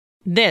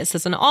This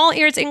is an All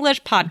Ears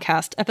English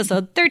podcast,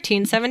 episode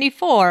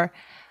 1374.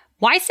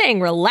 Why saying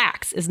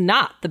relax is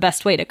not the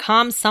best way to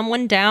calm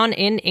someone down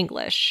in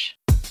English.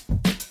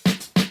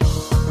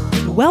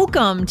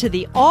 Welcome to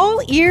the All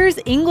Ears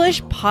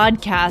English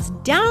podcast,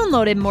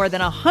 downloaded more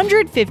than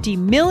 150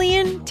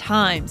 million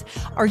times.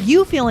 Are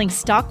you feeling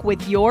stuck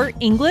with your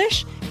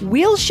English?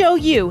 We'll show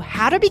you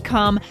how to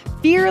become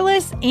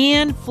fearless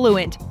and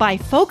fluent by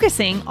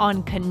focusing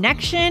on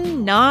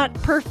connection, not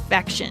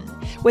perfection.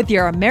 With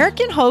your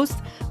American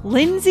hosts,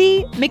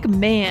 Lindsay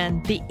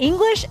McMahon, the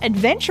English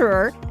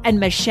adventurer, and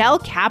Michelle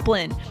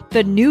Kaplan,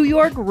 the New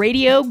York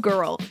radio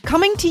girl,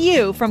 coming to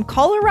you from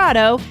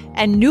Colorado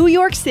and New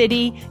York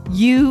City,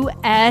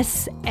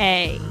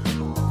 USA.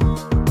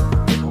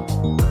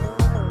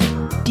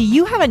 Do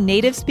you have a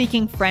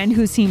native-speaking friend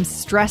who seems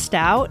stressed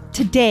out?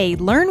 Today,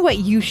 learn what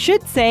you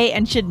should say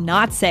and should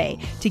not say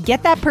to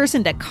get that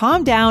person to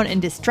calm down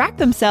and distract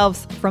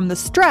themselves from the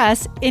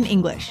stress in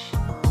English.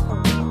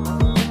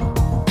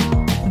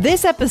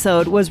 This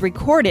episode was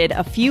recorded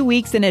a few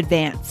weeks in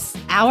advance.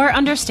 Our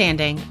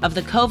understanding of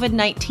the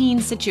COVID-19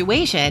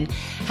 situation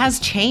has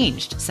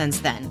changed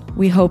since then.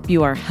 We hope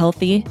you are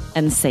healthy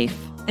and safe.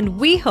 And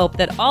we hope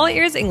that All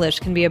Ears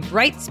English can be a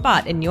bright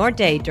spot in your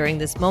day during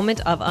this moment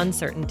of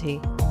uncertainty.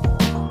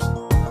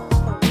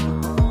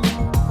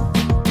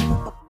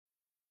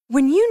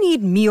 When you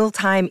need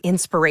mealtime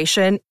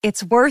inspiration,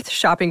 it's worth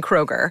shopping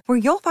Kroger, where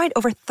you'll find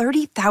over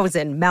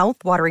 30,000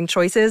 mouth-watering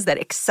choices that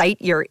excite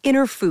your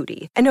inner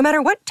foodie. And no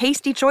matter what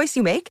tasty choice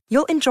you make,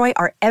 you'll enjoy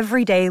our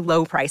everyday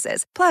low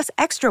prices, plus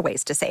extra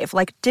ways to save,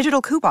 like digital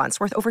coupons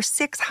worth over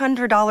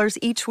 $600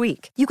 each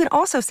week. You can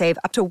also save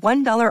up to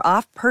 $1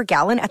 off per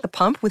gallon at the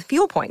pump with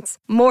fuel points.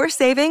 More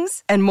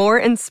savings and more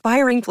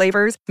inspiring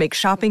flavors make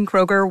shopping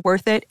Kroger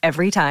worth it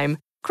every time.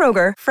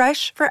 Kroger,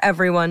 fresh for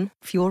everyone.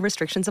 Fuel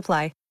restrictions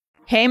apply.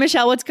 Hey,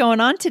 Michelle, what's going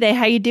on today?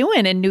 How you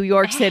doing in New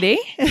York City?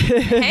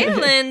 Hey,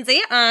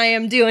 Lindsay. I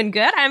am doing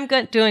good.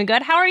 Doing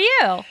good. How are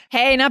you?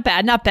 Hey, not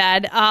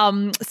bad.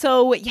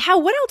 So, yeah,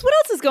 what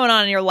else is going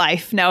on in your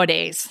life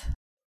nowadays?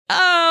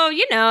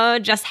 Oh,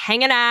 just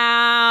hanging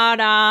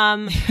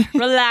out,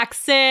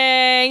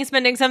 relaxing,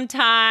 spending some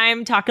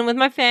time talking with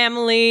my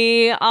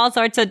family, all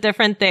sorts of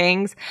different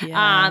things.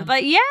 Yeah.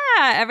 But yeah,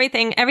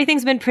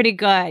 everything's been pretty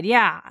good.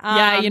 Yeah.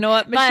 Yeah, you know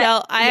what,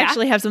 Michelle? I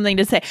actually have something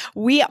to say.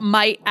 We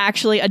might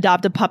actually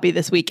adopt a puppy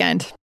this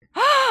weekend.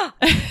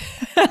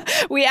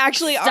 We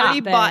actually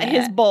already bought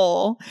his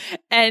bowl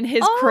and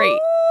his crate.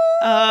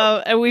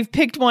 And we've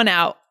picked one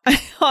out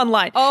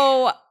online.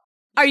 Oh,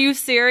 are you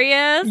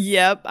serious?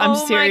 Yep, I'm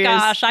serious. Oh my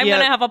gosh, I'm going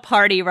to have a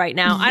party right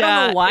now. Yeah, I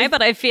don't know why,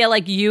 but I feel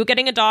like you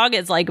getting a dog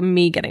is like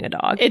me getting a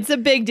dog. It's a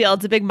big deal.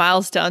 It's a big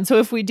milestone. So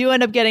if we do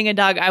end up getting a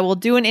dog, I will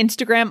do an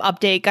Instagram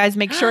update. Guys,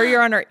 make sure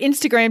you're on our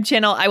Instagram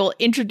channel. I will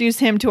introduce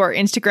him to our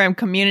Instagram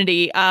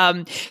community.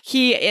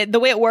 The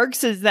way it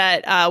works is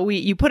that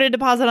you put a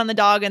deposit on the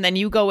dog and then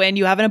you go in,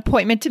 you have an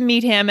appointment to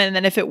meet him. And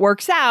then if it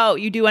works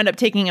out, you do end up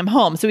taking him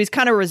home. So he's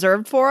kind of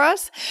reserved for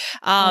us.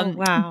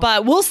 Wow.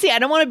 But we'll see. I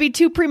don't want to be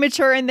too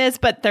premature in this,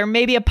 but there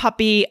may be a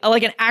puppy,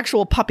 like an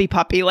actual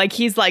puppy. Like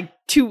he's like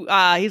 2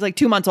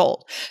 months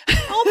old.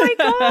 Oh my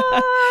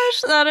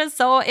gosh. That is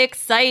so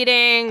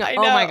exciting. I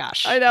know, oh my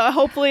gosh. I know.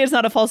 Hopefully it's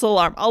not a false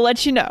alarm. I'll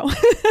let you know.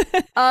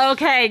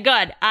 Okay,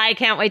 good. I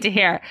can't wait to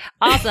hear.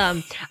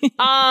 Awesome.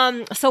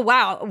 So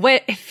wow.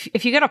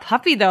 If you get a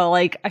puppy though,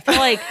 like I feel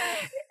like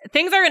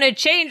things are going to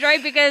change,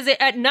 right? Because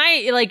at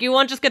night, like you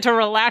won't just get to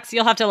relax.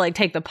 You'll have to like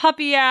take the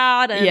puppy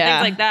out and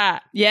things like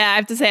that. Yeah, I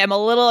have to say I've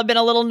been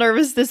a little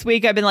nervous this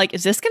week. I've been like,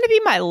 is this going to be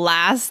my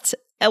last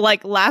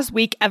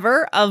week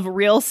ever of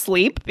real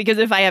sleep? Because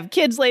if I have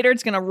kids later,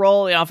 it's going to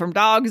roll, from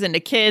dogs into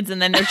kids, and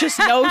then there's just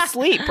no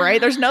sleep, right?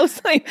 There's no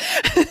sleep.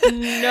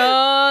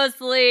 No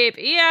sleep.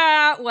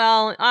 Yeah.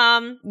 Well,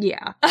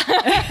 yeah.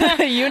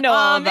 You know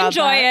all about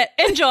enjoy that.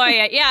 Enjoy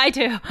it. Yeah, I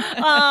do.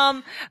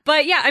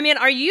 But yeah, I mean,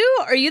 are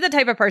you the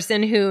type of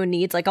person who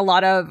needs like a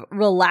lot of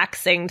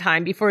relaxing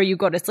time before you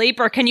go to sleep,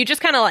 or can you just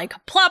kind of like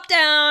plop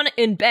down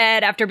in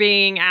bed after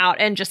being out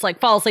and just like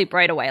fall asleep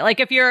right away? Like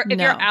if you're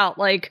out,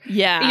 like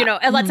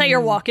and let's say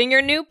you're walking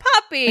your new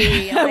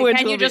puppy, like,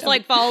 can you just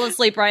like fall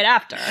asleep right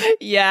after?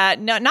 Yeah,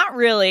 no, not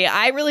really.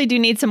 I really do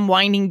need some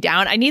winding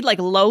down. I need like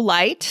low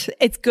light.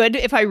 It's good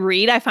if I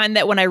read. I find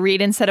that when I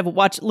read instead of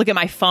look at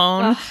my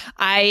phone,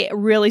 I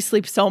really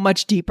sleep so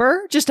much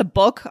deeper. Just a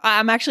book.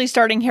 I'm actually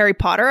starting Harry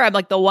Potter. I'm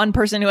like the one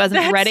person who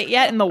hasn't read it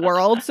yet in the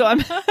world. So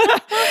I'm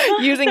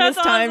using this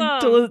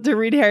time to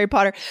read Harry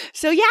Potter.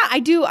 So yeah,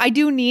 I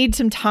do need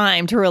some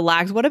time to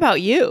relax. What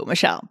about you,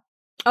 Michelle?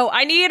 Oh,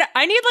 I need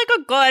like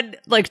a good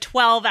like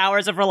 12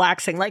 hours of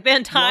relaxing, like the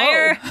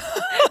entire.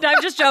 No,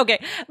 I'm just joking,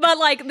 but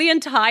like the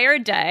entire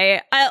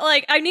day,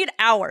 I need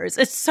hours.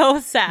 It's so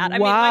sad. I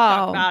mean, I've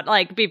talked about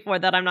like before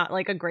that I'm not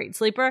like a great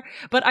sleeper,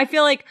 but I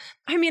feel like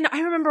I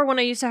remember when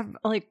I used to have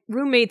like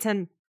roommates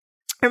and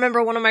I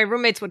remember one of my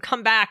roommates would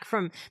come back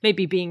from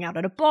maybe being out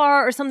at a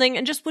bar or something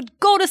and just would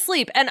go to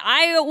sleep. And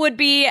I would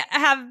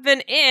have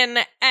been in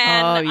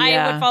and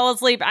I would fall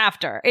asleep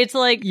after. It's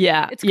like,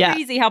 it's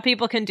crazy how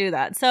people can do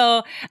that.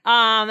 So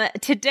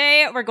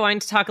today we're going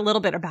to talk a little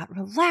bit about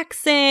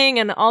relaxing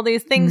and all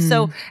these things.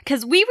 So,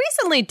 because we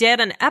recently did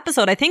an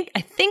episode, I think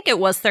it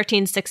was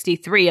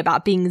 1363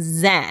 about being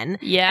Zen.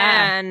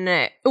 Yeah.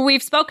 And we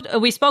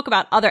spoke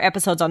about other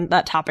episodes on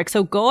that topic.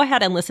 So go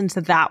ahead and listen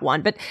to that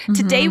one. But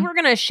today we're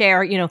going to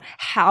share,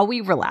 how we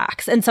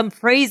relax and some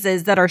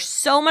phrases that are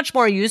so much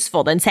more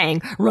useful than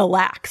saying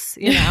relax,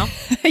 Yeah,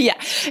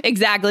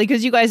 exactly.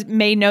 Because you guys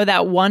may know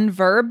that one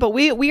verb, but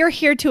we are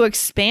here to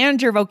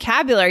expand your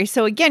vocabulary.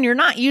 So again, you're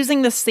not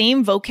using the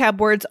same vocab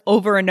words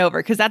over and over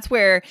because that's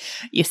where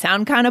you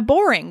sound kind of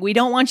boring. We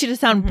don't want you to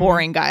sound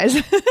boring, guys.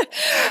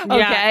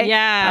 Okay.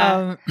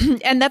 Yeah.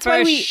 And that's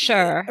why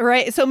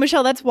right. So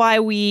Michelle, that's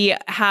why we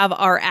have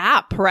our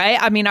app, right?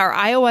 I mean, our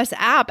iOS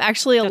app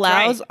actually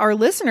allows our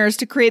listeners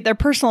to create their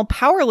personal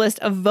power list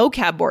of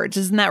vocab words.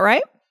 Isn't that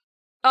right?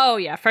 Oh,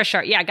 yeah, for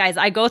sure. Yeah, guys,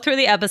 I go through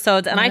the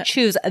episodes and I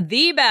choose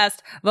the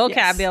best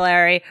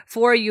vocabulary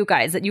for you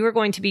guys that you are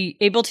going to be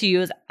able to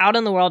use out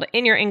in the world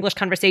in your English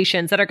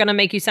conversations that are going to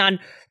make you sound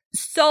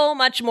so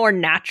much more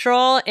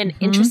natural and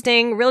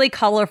interesting, really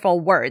colorful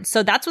words.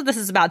 So that's what this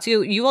is about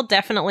too. You will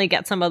definitely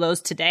get some of those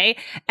today.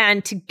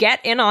 And to get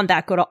in on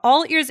that, go to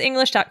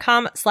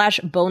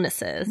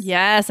allearsenglish.com/bonuses.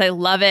 Yes, I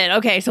love it.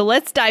 Okay, so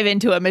let's dive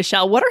into it,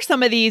 Michelle. What are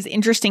some of these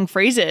interesting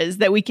phrases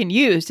that we can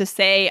use to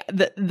say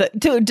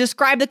to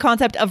describe the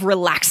concept of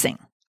relaxing?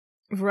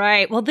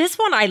 Right. Well, this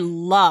one I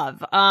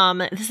love.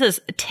 This is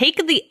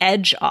take the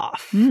edge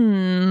off.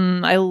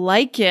 I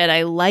like it.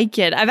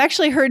 I've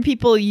actually heard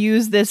people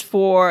use this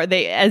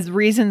as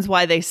reasons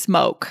why they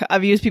smoke.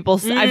 I've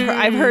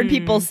heard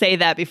people say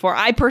that before.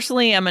 I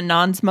personally am a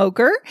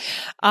non-smoker.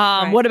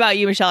 What about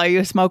you, Michelle? Are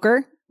you a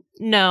smoker?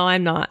 No,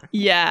 I'm not.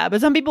 Yeah,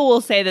 but some people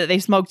will say that they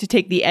smoke to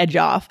take the edge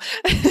off.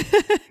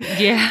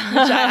 Yeah,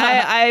 which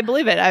I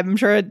believe it. I'm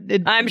sure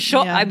it. I'm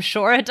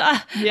sure it does.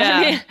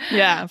 Yeah,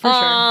 yeah, for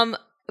sure.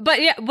 But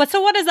yeah,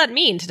 so what does that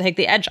mean to take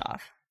the edge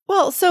off?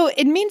 Well, so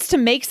it means to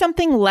make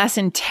something less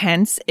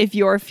intense if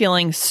you're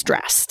feeling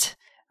stressed,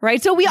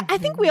 right? So I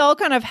think we all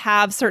kind of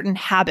have certain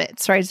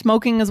habits, right?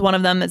 Smoking is one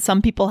of them that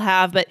some people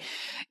have, but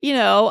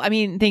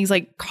things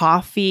like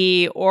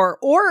coffee or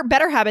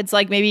better habits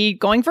like maybe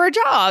going for a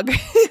jog.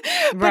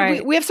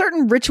 Right. We have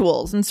certain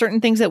rituals and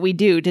certain things that we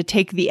do to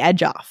take the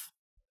edge off.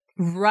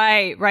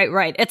 Right.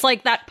 It's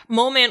like that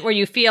moment where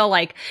you feel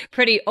like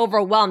pretty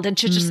overwhelmed and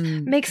to just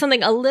make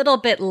something a little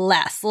bit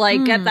less,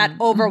 like get that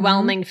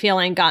overwhelming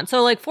feeling gone.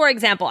 So like, for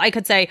example, I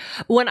could say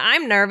when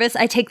I'm nervous,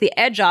 I take the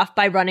edge off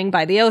by running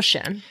by the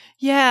ocean.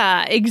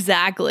 Yeah,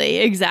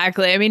 exactly.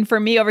 I mean, for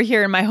me over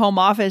here in my home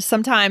office,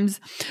 sometimes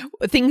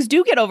things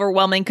do get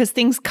overwhelming because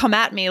things come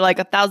at me like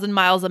 1,000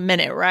 miles a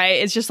minute, right?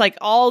 It's just like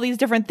all these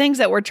different things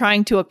that we're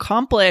trying to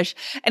accomplish.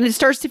 And it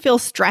starts to feel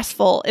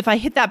stressful. If I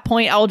hit that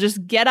point, I'll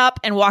just get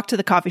up and walk to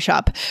the coffee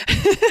shop.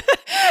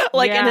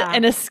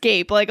 An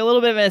escape, like a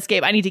little bit of an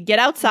escape. I need to get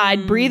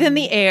outside, breathe in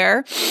the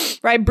air,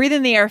 right? Breathe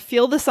in the air,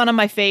 feel the sun on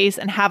my face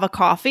and have a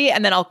coffee.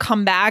 And then I'll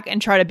come back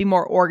and try to be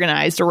more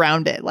organized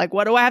around it. Like,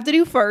 what do I have to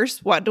do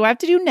first? What do I have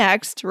to do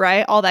next?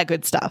 Right? All that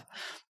good stuff.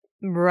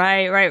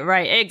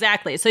 Right.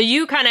 Exactly. So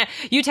you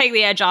take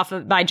the edge off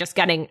by just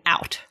getting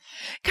out.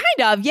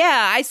 Kind of,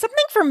 yeah.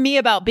 Something for me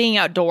about being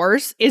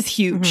outdoors is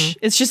huge.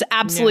 It's just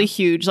absolutely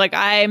huge. Like,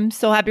 I'm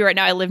so happy right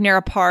now. I live near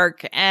a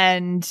park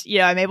and,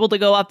 I'm able to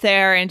go up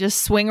there and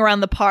just swing around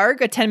the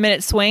park, a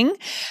 10-minute swing,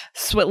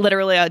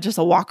 literally just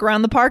a walk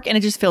around the park. And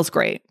it just feels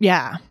great.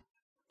 Yeah.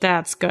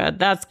 That's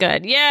good.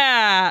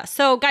 Yeah.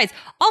 So guys,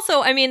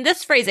 also,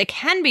 this phrase, it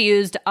can be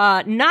used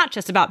not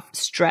just about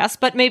stress,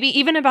 but maybe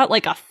even about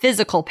like a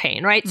physical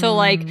pain, right? So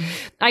like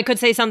I could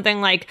say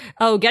something like,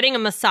 oh, getting a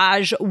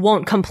massage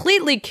won't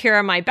completely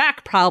cure my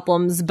back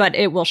problems, but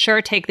it will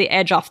sure take the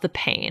edge off the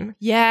pain.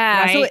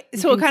 Yeah. Right?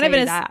 So it kind of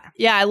is.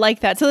 Yeah, I like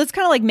that. So it's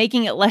kind of like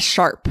making it less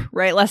sharp,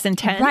 right? Less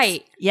intense.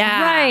 Right.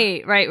 Yeah.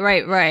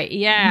 Right.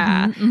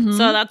 Yeah.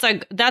 So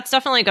that's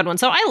definitely a good one.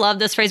 So I love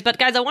this phrase, but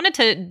guys, I wanted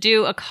to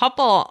do a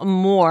couple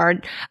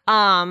more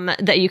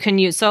that you can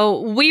use.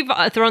 So we've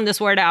thrown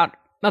this word out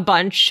a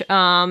bunch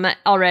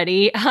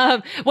already.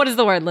 What is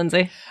the word,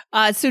 Lindsay?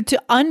 So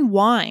to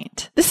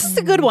unwind. This is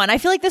a good one. I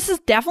feel like this is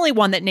definitely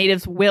one that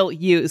natives will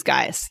use,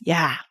 guys.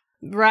 Yeah.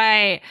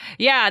 Right.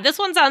 Yeah, this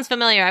one sounds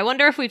familiar. I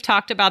wonder if we've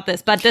talked about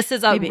this, but this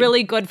is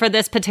really good for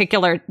this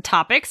particular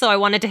topic, so I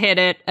wanted to hit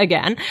it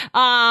again.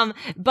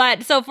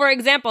 But so for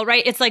example,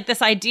 right, it's like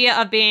this idea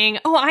of being,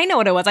 I know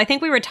what it was. I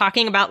think we were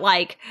talking about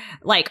like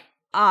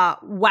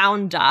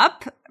wound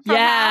up.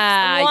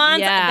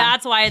 Perhaps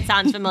that's why it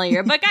sounds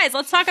familiar. But guys,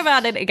 let's talk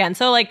about it again.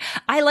 So like,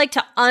 I like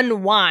to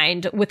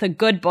unwind with a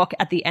good book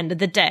at the end of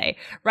the day,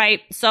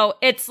 right? So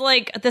it's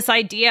like this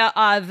idea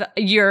of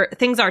your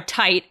things are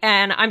tight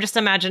and I'm just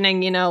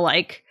imagining,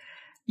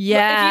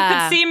 Yeah. If you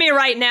could see me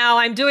right now,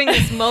 I'm doing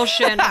this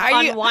motion of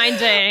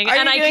unwinding. Are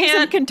and you I doing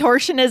can't. some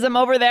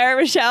contortionism over there,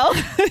 Michelle?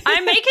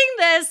 I'm making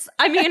this.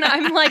 I mean,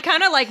 I'm like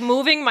kind of like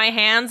moving my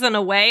hands in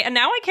a way, and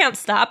now I can't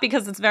stop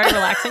because it's very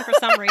relaxing for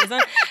some reason.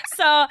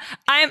 So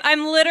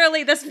I'm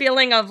literally this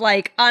feeling of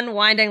like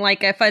unwinding,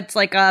 like if it's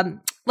like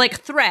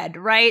thread,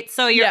 right?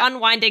 So you're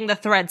unwinding the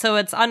thread. So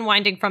it's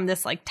unwinding from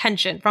this like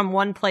tension from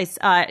one place,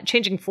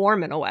 changing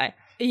form in a way.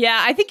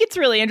 Yeah, I think it's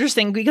really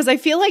interesting because I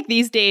feel like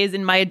these days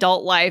in my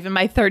adult life, in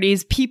my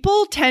 30s,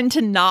 people tend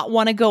to not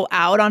want to go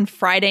out on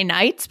Friday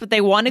nights, but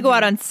they want to go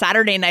out on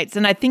Saturday nights.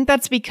 And I think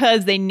that's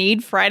because they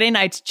need Friday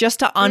nights just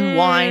to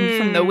unwind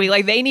from the week.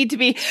 Like they need to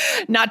be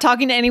not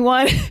talking to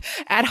anyone,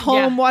 at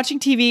home, watching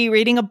TV,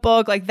 reading a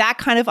book, like that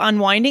kind of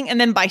unwinding. And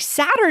then by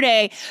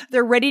Saturday,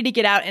 they're ready to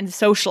get out and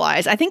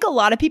socialize. I think a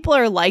lot of people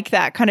are like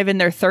that kind of in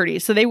their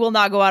 30s. So they will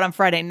not go out on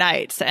Friday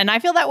nights. And I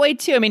feel that way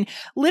too. I mean,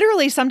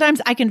 literally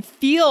sometimes I can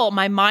feel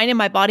my mind and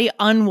my body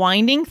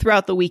unwinding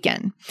throughout the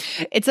weekend.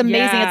 It's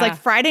amazing. Yeah. It's like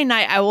Friday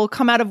night, I will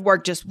come out of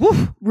work just,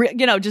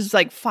 just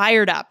like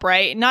fired up,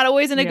 right? Not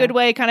always in a good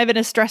way, kind of in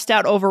a stressed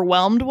out,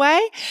 overwhelmed way.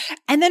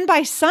 And then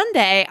by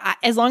Sunday,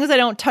 as long as I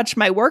don't touch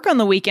my work on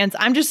the weekends,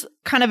 I'm just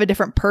kind of a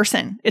different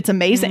person. It's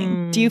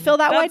amazing. Do you feel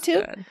that way too?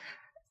 Good.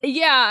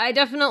 Yeah, I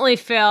definitely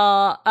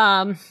feel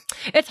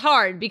it's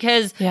hard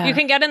because you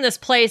can get in this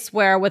place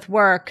where with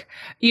work,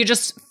 you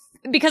just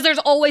because there's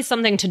always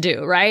something to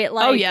do, right?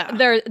 Like,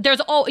 there's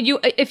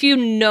if you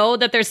know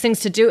that there's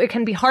things to do, it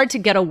can be hard to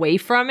get away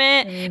from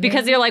it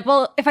because you're like,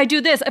 well, if I do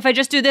this, if I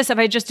just do this, if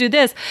I just do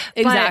this.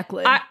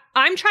 Exactly. But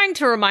I'm trying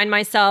to remind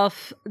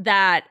myself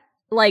that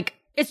like,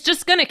 it's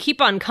just going to keep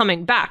on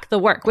coming back, the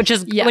work, which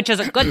is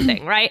a good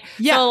thing, right?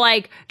 So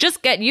like,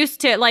 just get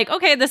used to like,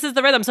 okay, this is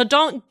the rhythm. So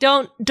don't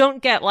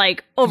get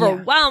like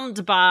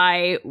overwhelmed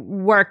by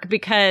work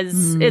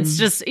because it's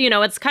just,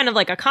 it's kind of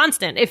like a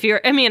constant if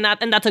you're, and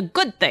that's a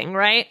good thing,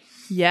 right?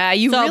 Yeah,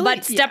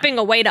 but stepping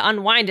away to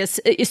unwind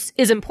is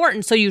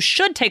important. So you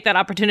should take that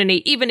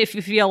opportunity, even if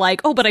you feel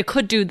like, oh, but I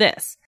could do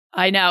this.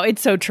 I know.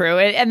 It's so true.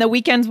 And the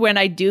weekends when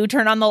I do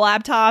turn on the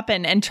laptop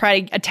and try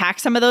to attack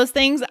some of those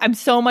things, I'm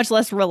so much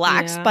less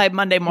relaxed by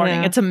Monday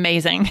morning. It's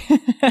amazing.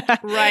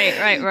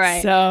 Right.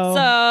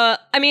 So,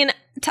 I mean,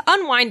 to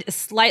unwind is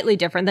slightly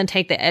different than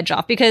take the edge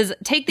off because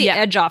take the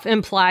edge off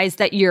implies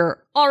that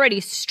you're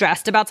already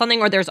stressed about something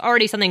or there's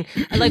already something,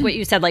 like what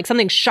you said, like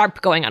something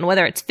sharp going on,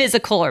 whether it's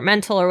physical or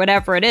mental or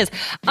whatever it is.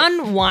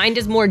 Unwind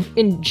is more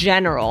in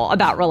general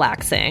about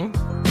relaxing.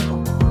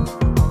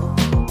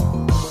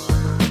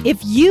 If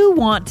you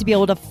want to be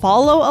able to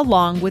follow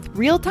along with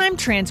real-time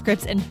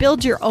transcripts and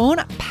build your own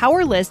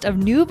power list of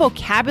new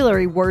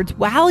vocabulary words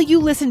while you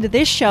listen to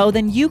this show,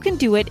 then you can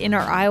do it in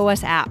our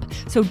iOS app.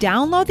 So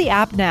download the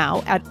app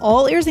now at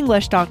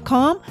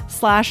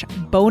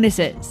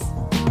allearsenglish.com/bonuses.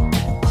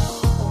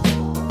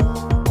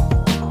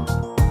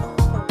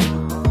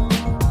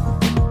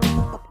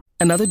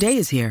 Another day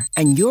is here,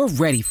 and you're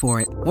ready for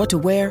it. What to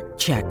wear?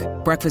 Check.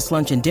 Breakfast,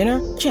 lunch, and dinner?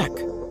 Check.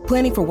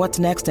 Planning for what's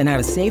next and how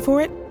to save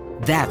for it?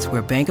 That's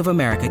where Bank of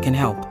America can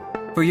help.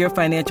 For your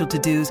financial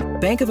to-dos,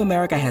 Bank of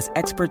America has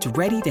experts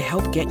ready to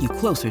help get you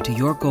closer to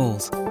your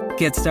goals.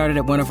 Get started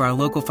at one of our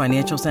local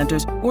financial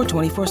centers or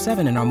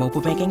 24/7 in our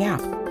mobile banking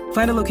app.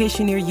 Find a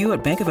location near you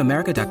at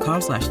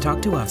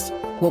bankofamerica.com/talktous.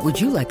 What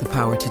would you like the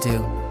power to do?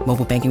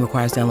 Mobile banking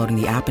requires downloading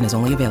the app and is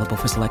only available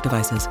for select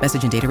devices.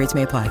 Message and data rates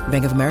may apply.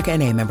 Bank of America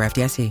N.A., member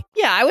FDIC.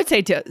 Yeah, I would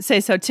say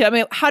so too. I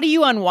mean, how do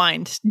you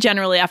unwind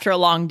generally after a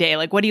long day?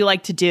 Like, what do you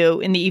like to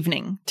do in the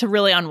evening to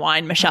really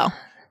unwind, Michelle?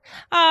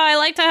 I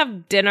like to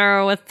have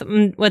dinner with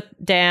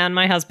Dan,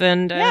 my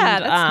husband. Yeah,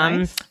 and,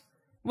 that's nice.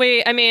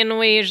 We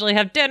usually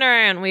have dinner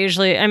and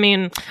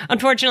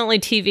unfortunately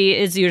TV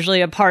is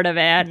usually a part of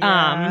it.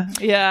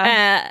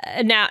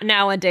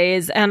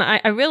 Nowadays. And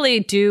I really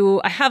do.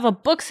 I have a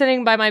book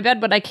sitting by my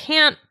bed, but I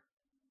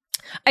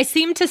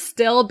seem to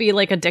still be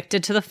like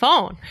addicted to the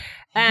phone.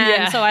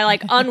 And so I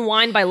like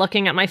unwind by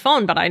looking at my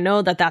phone, but I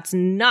know that that's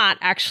not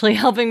actually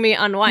helping me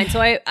unwind.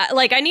 So I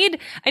need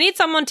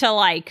someone to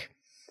like,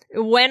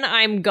 when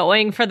I'm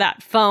going for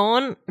that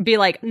phone, be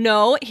like,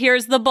 no,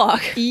 here's the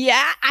book.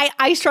 Yeah,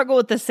 I struggle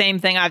with the same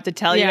thing, I have to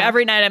tell you.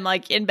 Every night I'm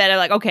like in bed, I'm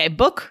like, okay,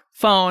 book,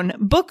 phone,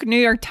 book New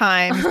York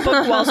Times,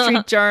 book Wall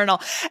Street Journal.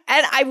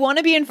 And I want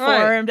to be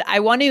informed. Right. I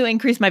want to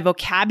increase my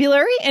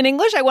vocabulary in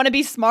English. I want to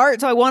be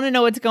smart. So I want to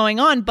know what's going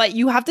on. But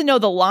you have to know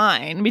the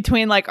line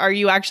between like,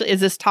 is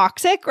this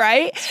toxic,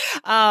 right?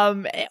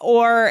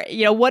 Or,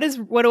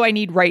 what do I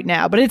need right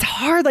now? But it's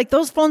hard. Like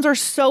those phones are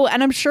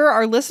and I'm sure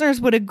our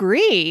listeners would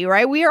agree,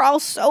 right? We are all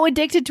so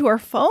addicted to our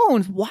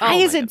phones. Why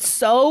is it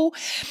so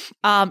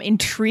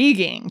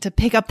intriguing to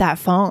pick up that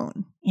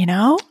phone? You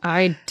know?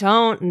 I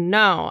don't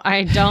know.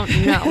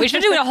 We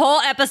should do a whole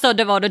episode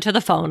devoted to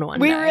the phone one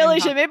We day. really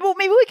should.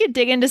 Maybe we could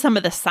dig into some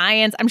of the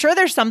science. I'm sure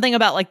there's something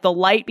about like the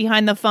light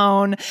behind the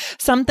phone,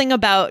 something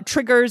about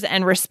triggers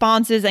and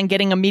responses and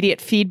getting immediate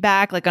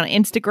feedback, like on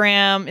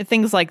Instagram,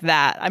 things like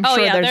that. I'm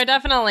sure there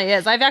definitely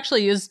is. I've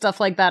actually used stuff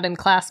like that in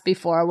class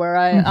before, where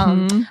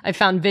I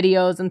found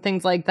videos and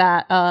things like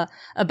that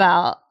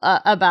about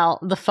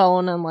the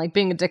phone and like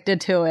being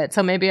addicted to it.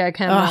 So maybe I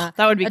can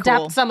that would be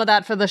adapt cool. some of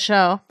that for the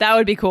show. That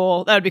would be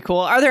cool.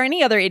 Are there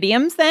any other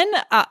idioms then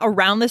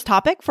around this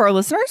topic for our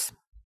listeners?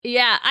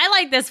 Yeah, I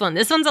like this one.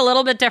 This one's a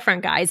little bit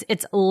different, guys.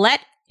 It's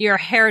let your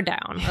hair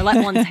down, or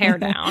let one's hair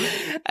down.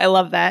 I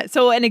love that.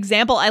 So an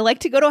example, I like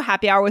to go to a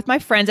happy hour with my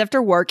friends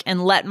after work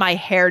and let my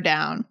hair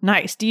down.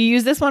 Nice. Do you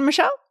use this one,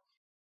 Michelle?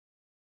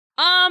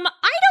 I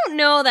don't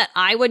know that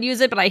I would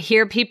use it, but I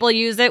hear people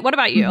use it. What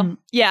about you? Mm-hmm.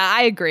 Yeah,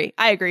 I agree.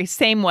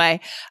 Same way.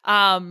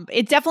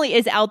 It definitely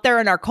is out there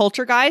in our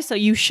culture, guys, so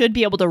you should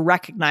be able to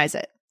recognize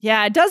it.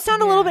 Yeah, it does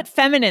sound a little bit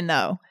feminine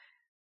though,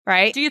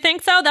 right? Do you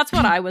think so? That's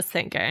what I was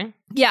thinking.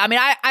 Yeah, I mean,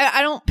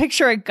 I don't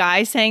picture a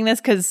guy saying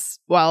this because,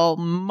 well,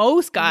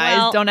 most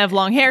guys don't have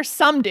long hair.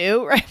 Some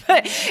do, right?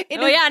 But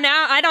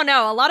now I don't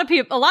know. A lot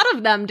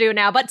of them do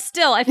now, but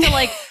still, I feel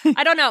like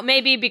I don't know.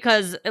 Maybe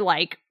because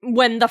like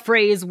when the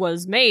phrase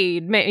was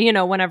made,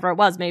 whenever it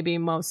was, maybe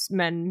most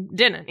men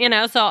didn't.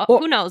 So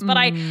who knows? But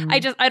I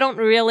don't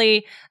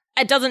really.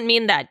 It doesn't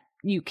mean that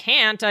you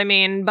can't. I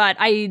mean, but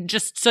I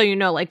just so you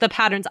know, like the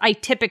patterns. I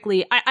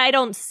typically I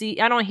don't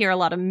hear a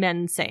lot of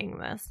men saying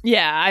this.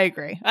 Yeah, I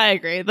agree.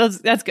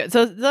 That's good.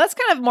 So that's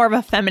kind of more of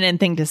a feminine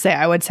thing to say,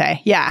 I would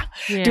say. Yeah.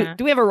 Do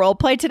we have a role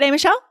play today,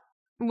 Michelle?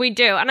 We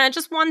do. And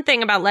just one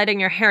thing about letting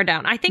your hair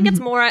down. I think it's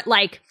more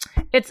like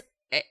it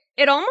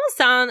almost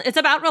sounds, it's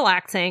about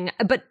relaxing,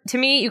 but to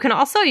me, you can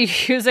also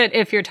use it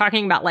if you're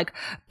talking about like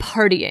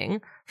partying.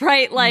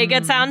 Right? Like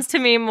it sounds to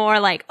me more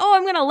like, oh,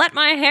 I'm going to let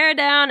my hair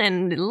down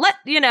and let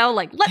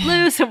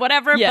loose or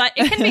whatever. Yeah. But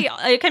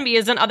it can be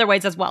used in other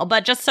ways as well.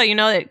 But just so you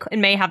know, it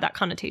may have that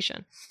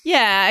connotation.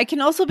 Yeah. It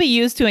can also be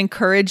used to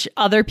encourage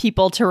other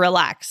people to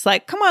relax.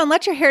 Like, come on,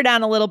 let your hair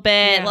down a little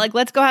bit. Yeah. Like,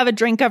 let's go have a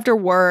drink after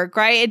work,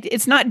 right?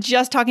 It's not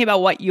just talking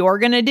about what you're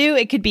going to do.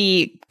 It could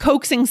be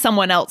coaxing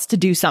someone else to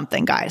do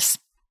something, guys.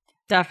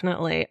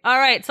 Definitely. All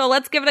right. So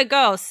let's give it a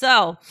go.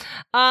 So,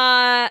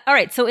 all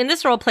right. So in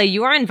this role play,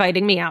 you are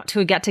inviting me out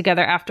to a get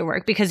together after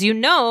work because you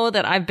know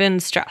that I've been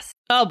stressed.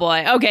 Oh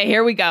boy. Okay.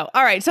 Here we go.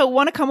 All right. So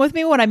want to come with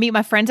me when I meet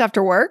my friends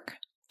after work?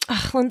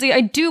 Lindsay,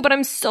 I do, but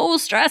I'm so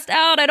stressed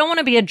out. I don't want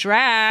to be a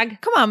drag.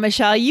 Come on,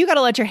 Michelle. You got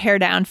to let your hair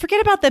down. Forget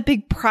about that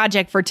big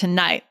project for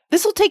tonight.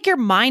 This will take your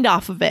mind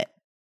off of it.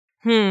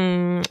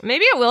 Maybe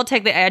it will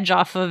take the edge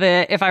off of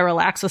it if I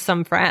relax with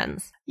some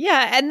friends.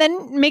 Yeah, and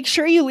then make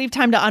sure you leave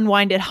time to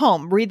unwind at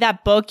home. Read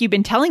that book you've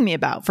been telling me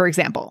about, for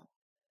example.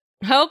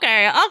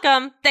 Okay, I'll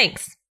come.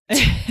 Thanks.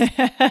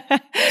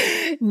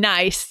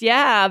 Nice.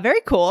 Yeah,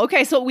 very cool.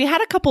 Okay, so we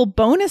had a couple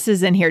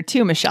bonuses in here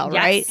too, Michelle,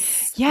 right?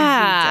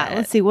 Yeah.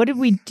 Let's see. What did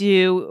we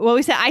do? Well,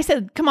 I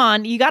said, come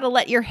on, you got to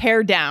let your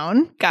hair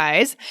down,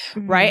 guys,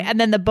 right? And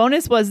then the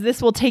bonus was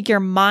this will take your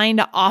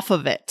mind off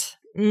of it.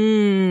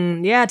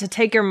 Yeah, to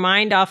take your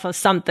mind off of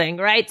something,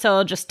 right?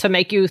 So just to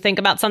make you think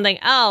about something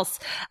else.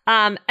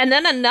 And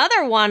then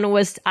another one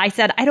was, I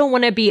said, I don't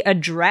want to be a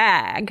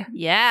drag.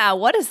 Yeah,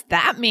 what does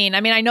that mean?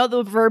 I mean, I know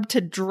the verb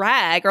to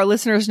drag. Our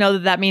listeners know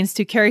that means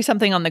to carry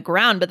something on the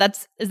ground,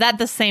 but is that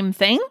the same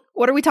thing?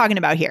 What are we talking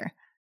about here?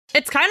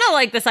 It's kind of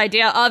like this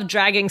idea of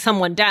dragging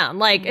someone down.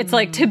 Like, it's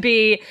like to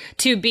be,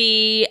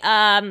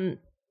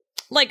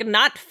 like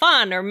not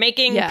fun or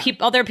making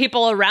other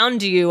people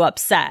around you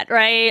upset,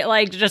 right?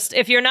 Like just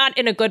if you're not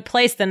in a good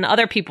place, then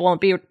other people won't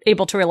be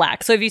able to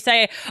relax. So if you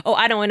say, oh,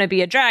 I don't want to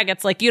be a drag,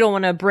 it's like you don't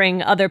want to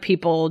bring other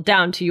people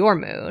down to your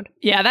mood.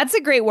 Yeah, that's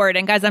a great word.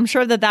 And guys, I'm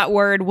sure that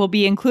word will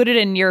be included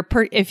in your,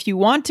 if you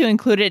want to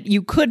include it,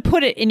 you could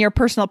put it in your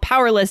personal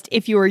power list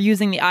if you were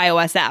using the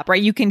iOS app,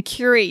 right? You can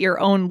curate your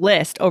own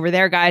list over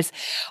there, guys.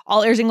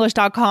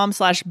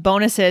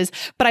 allearsenglish.com/bonuses.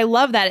 But I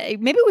love that.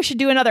 Maybe we should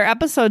do another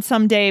episode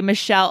someday,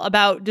 Michelle,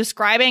 about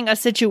describing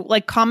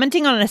like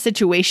commenting on a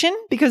situation,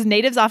 because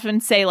natives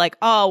often say like,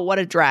 oh, what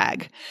a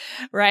drag,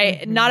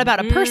 right? Not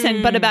about a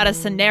person, but about a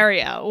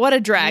scenario. What a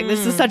drag.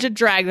 This is such a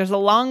drag. There's a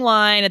long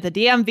line at the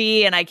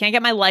DMV and I can't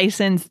get my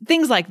license,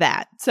 things like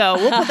that. So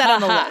we'll put that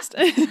on the list.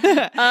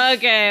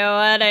 Okay,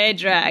 what a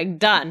drag.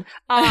 Done.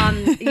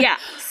 Yeah.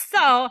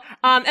 So,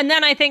 and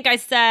then I think I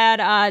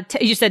said,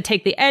 you said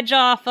take the edge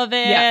off of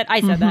it. Yeah. I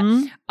said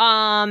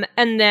that.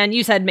 And then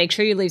you said make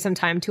sure you leave some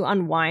time to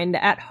unwind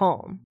at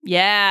home.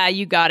 Yeah,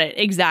 you got it.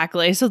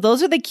 Exactly. So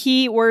those are the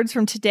key words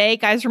from today.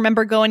 Guys,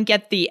 remember, go and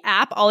get the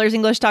app,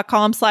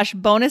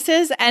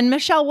 allearsenglish.com/bonuses. And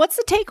Michelle, what's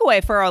the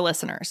takeaway for our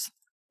listeners?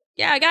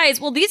 Yeah, guys.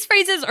 Well, these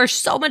phrases are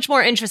so much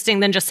more interesting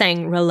than just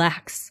saying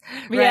relax.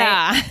 Right?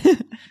 Yeah.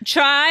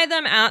 Try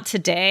them out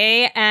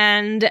today.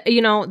 And,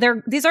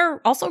 these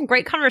are also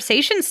great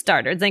conversation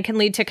starters. They can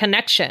lead to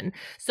connection.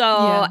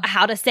 So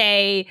how to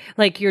say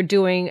like you're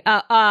doing,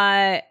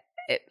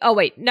 Oh,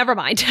 wait, never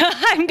mind.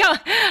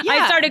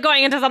 I started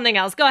going into something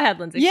else. Go ahead,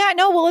 Lindsay. Yeah,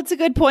 no, well, it's a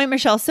good point,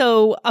 Michelle.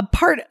 So a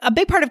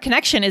big part of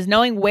connection is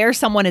knowing where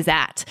someone is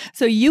at.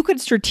 So you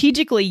could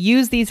strategically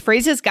use these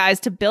phrases, guys,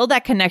 to build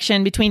that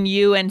connection between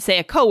you and, say,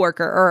 a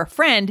coworker or a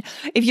friend.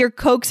 If you're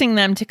coaxing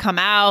them to come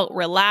out,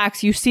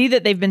 relax, you see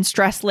that they've been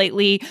stressed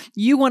lately,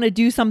 you want to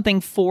do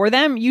something for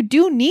them, you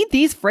do need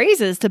these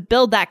phrases to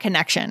build that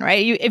connection,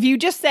 right? If you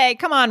just say,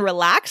 come on,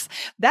 relax,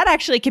 that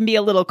actually can be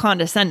a little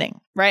condescending,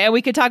 right? And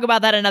we could talk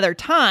about that another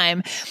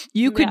time.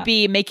 You could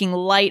be making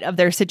light of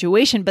their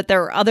situation, but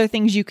there are other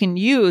things you can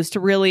use to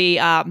really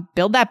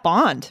build that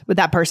bond with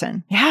that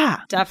person.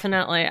 Yeah.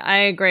 Definitely. I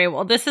agree.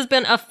 Well, this has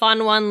been a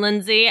fun one,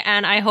 Lindsay,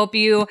 and I hope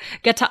you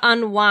get to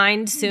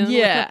unwind soon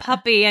with a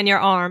puppy in your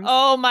arms.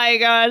 Oh my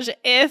gosh.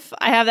 If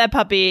I have that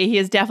puppy, he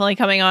is definitely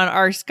coming on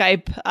our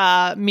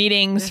Skype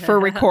meetings for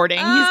recording.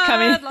 He's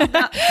coming. I love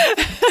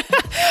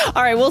that.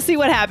 All right. We'll see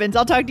what happens.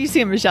 I'll talk to you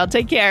soon, Michelle.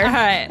 Take care. All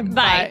right.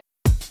 Bye.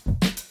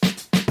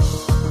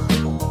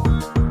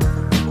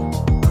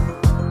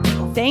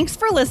 Thanks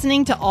for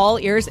listening to All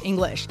Ears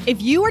English.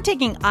 If you are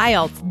taking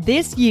IELTS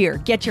this year,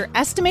 get your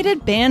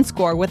estimated band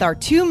score with our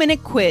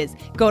 2-minute quiz.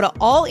 Go to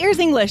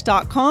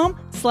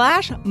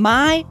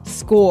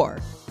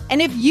allearsenglish.com/myscore.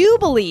 And if you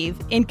believe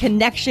in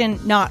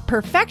connection, not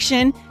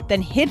perfection,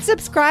 then hit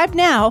subscribe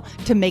now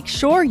to make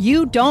sure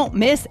you don't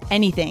miss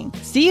anything.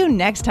 See you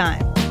next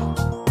time.